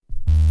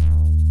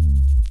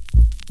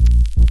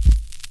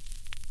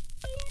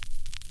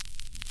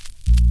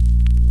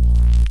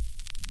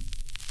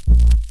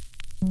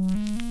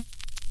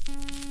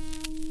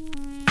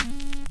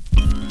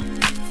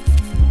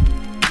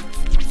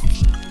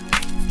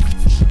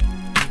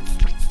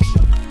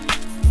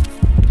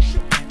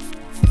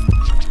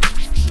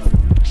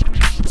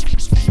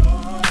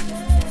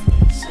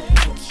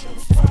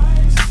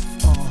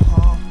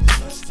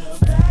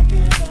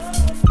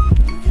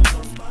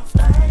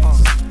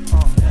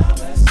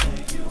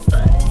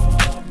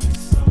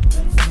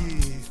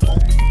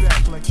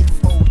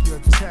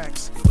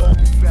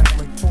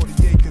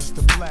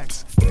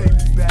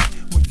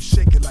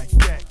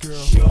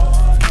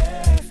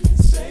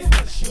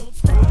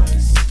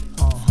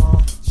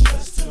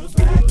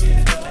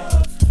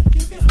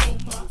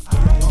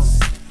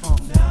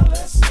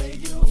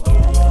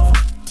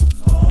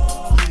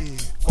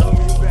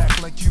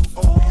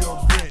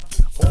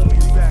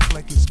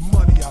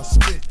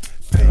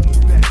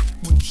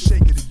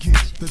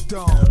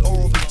Don,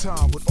 all the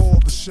time with all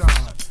the shine.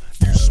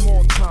 You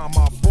small time,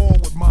 I ball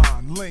with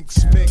mine.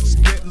 Links, mix,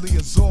 Bentley,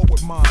 Azor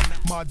with mine.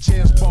 My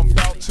jams bump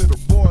out to the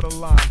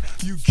borderline.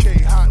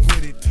 UK hot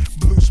with it,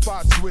 blue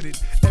spots with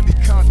it. Every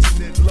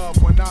continent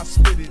love when I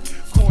spit it.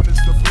 Corners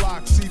the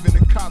blocks, even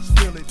the cops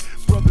feel it.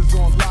 Brothers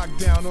on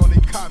lockdown, on they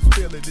cop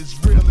feel it. It's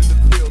real in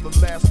the field, the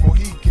last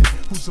Mohican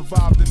who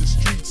survived in the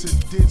streets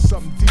and did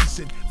something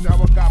decent. Now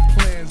I got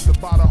plans to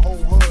buy the whole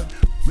hood.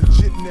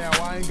 Legit now,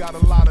 I ain't got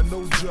a lot of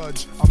no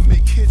judge. I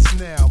make hits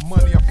now,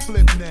 money I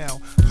flip now.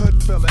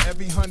 Hood fella,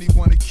 every honey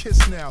wanna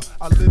kiss now.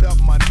 I lit up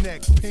my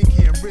neck,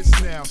 pinky and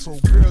wrist now. So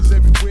girls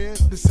everywhere,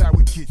 this how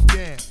we get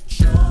down.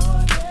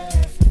 Shorty,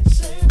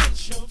 say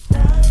what's your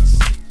price?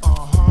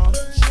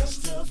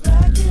 Just to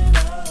back it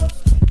up,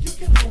 you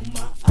can hold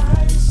my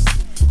ice.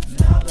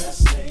 Now let's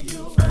say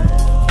you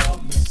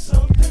owe me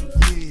something.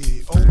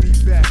 Yeah, owe me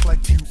back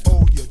like you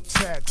owe your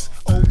tax.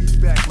 Owe me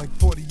back like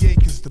 40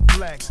 acres to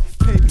blacks.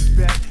 Pay me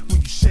back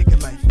when you shake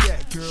it like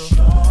that, girl.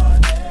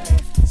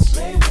 Shorty,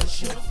 say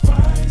what's your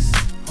price?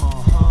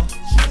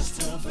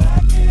 Just to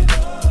back it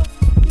up,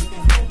 you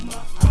can hold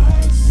my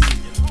ice.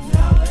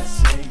 Now let's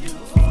say you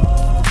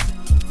owe.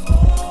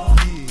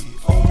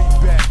 Yeah, owe me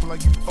back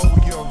like you owe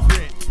your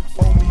rent.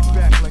 Owe me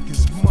back like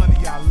it's money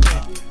I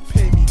lent.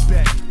 Pay me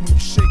back when you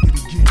shake it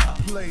again.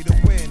 Play to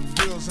win,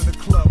 girls in the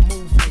club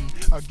moving.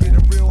 I get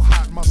it real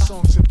hot, my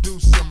song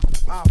seducing.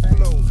 I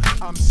flow,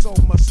 I'm so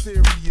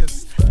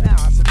mysterious.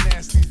 Now it's a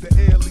nasty's the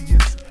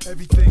alias.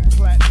 Everything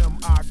platinum,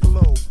 I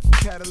glow.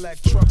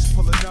 Cadillac trucks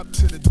pulling up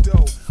to the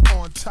door.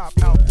 On top,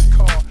 out the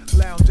car,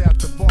 lounge at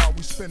the bar.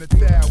 We spin a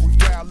thou, we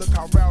wow, look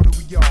how rowdy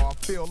we are. I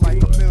feel like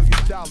 $1 million.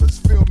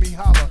 Feel me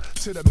holler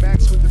to the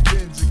max with the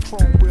bins and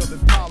chrome wheel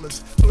and polish.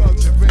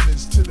 Thugs and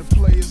renters to the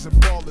players and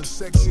ballers.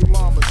 Sexy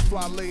mamas,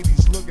 fly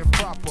ladies looking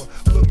proper.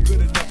 Look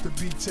good enough to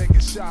be taking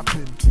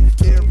shopping.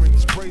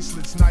 Earrings,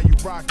 bracelets, now you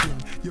rocking.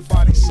 Your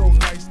body's so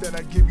nice that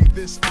I give you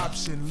this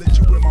option. Let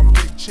you wear my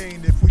big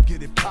chain if we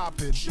get it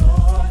poppin'. Shorty,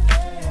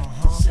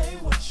 say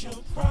what's your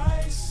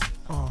price?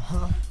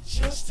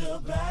 Just to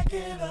back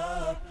it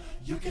up,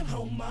 you can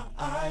hold my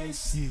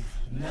ice. Yeah.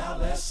 Now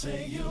let's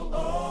say you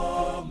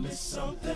owe me something.